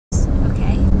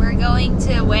going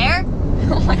to where?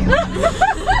 Oh my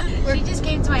god. She just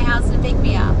came to my house to pick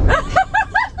me up.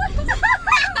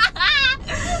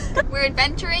 We're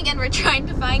adventuring and we're trying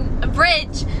to find a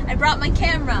bridge. I brought my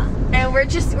camera. And we're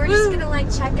just gonna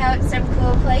like check out some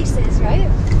cool places, right?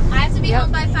 I have to be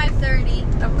home by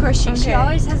 5:30. Of course, she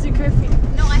always has a curfew.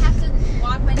 No, I have to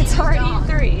walk my neighbor's dog. It's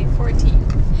already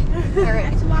 3:14. Alright. I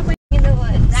have to walk my in the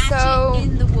woods. So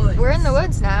in the woods. We're in the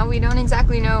woods now. We don't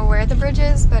exactly know where the bridge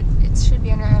is, but it should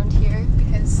be around here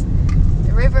because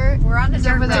the river. We're on a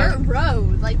dirt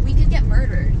road. Like we could get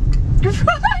murdered.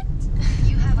 What?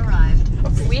 You have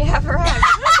arrived. We have arrived.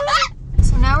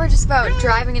 So now we're just about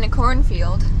driving in a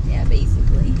cornfield. Yeah,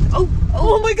 basically.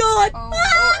 Oh my god! Oh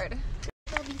Lord.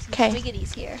 Okay.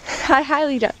 Wiggities here. I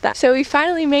highly doubt that. So we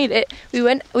finally made it. We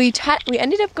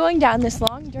ended up going down this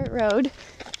long dirt road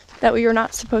that we were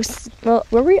not supposed to. Well,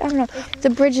 were we? I don't know. The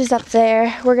bridge is up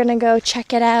there. We're gonna go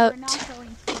check it out. We're not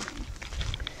going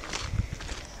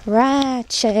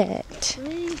Ratchet.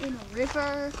 swimming in a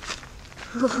river.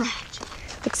 Ratchet.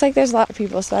 Looks like there's a lot of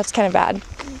people, so that's kind of bad.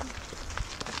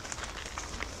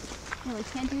 No, we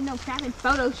can't do no crapping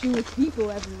photo shoot with people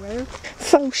everywhere.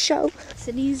 Faux show.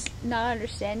 Sydney's not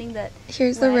understanding that.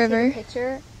 Here's when the I river. take a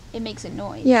picture, it makes a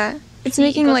noise. Yeah, it's See,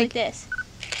 making it goes like this.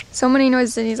 so many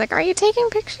noises, and he's like, "Are you taking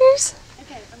pictures?"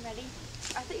 Okay, I'm ready.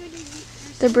 I thought you were doing.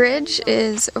 The bridge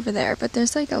is over there, but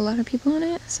there's like a lot of people on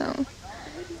it, so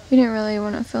we didn't really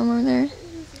want to film over there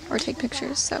or take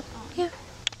pictures. So yeah.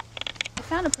 I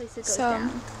found a place that goes So,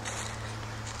 down.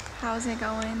 how's it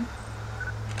going?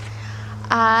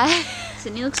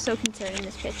 Sydney looks so concerned in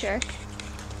this picture.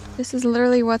 This is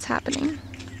literally what's happening.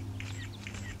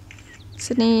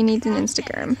 Sydney needs an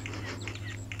Instagram.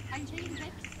 I'm taking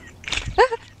pics.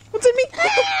 What's in me?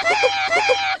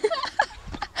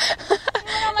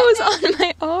 It was on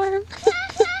my arm.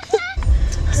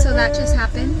 So that just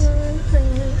happened.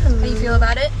 How do you feel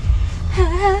about it?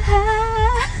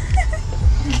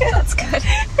 That's good.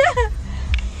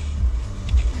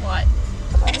 What?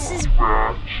 This is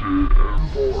ratchet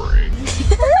and boring.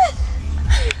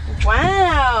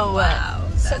 Wow.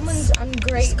 Someone's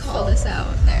ungrateful. call this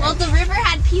out there. well, the river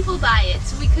had people by it,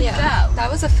 so we could go. That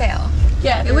was a fail.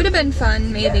 Yeah. It would have been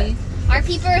fun, maybe. Our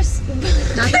peepers.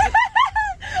 Not that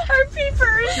Our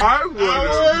peepers.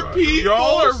 Our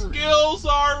people skills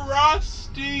are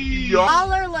rusty.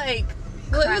 Y'all are like.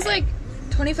 well, it was like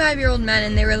 25-year-old men,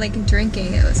 and they were like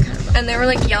drinking. It was kind of. And they were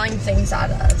like yelling things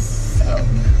at us. So.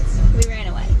 We ran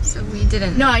away. So we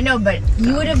didn't. No, I know, but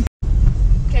you would have.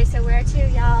 Okay, so where to,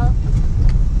 y'all?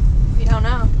 We don't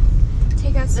know.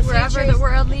 Take us The wherever future's- the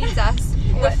world leads us.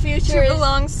 The future is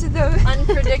belongs to the.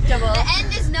 unpredictable. The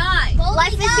end is nigh.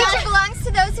 Life The future belongs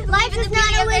to those who Life believe is in the not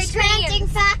beauty of always their planting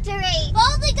dreams. factory.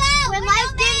 Boldly go. When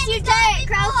life gives you dirt,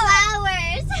 grow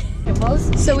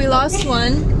flowers. So we lost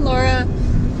one. Laura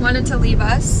wanted to leave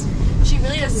us. She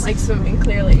really doesn't like swimming,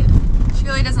 clearly. She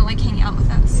really doesn't like hanging out with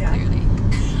us, Yeah. clearly.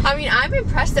 I mean, I'm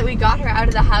impressed that we got her out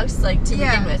of the house, like, to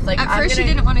begin with. Like, at first she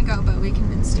didn't want to go, but we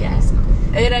convinced her. Yeah. So.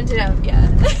 It ended up, yeah.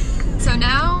 So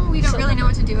now we don't really know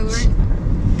what to do.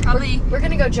 We're probably, We're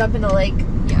gonna go jump in the lake.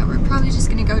 yeah, we're probably just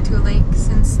gonna go to a lake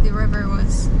since the river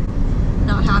was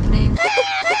not happening.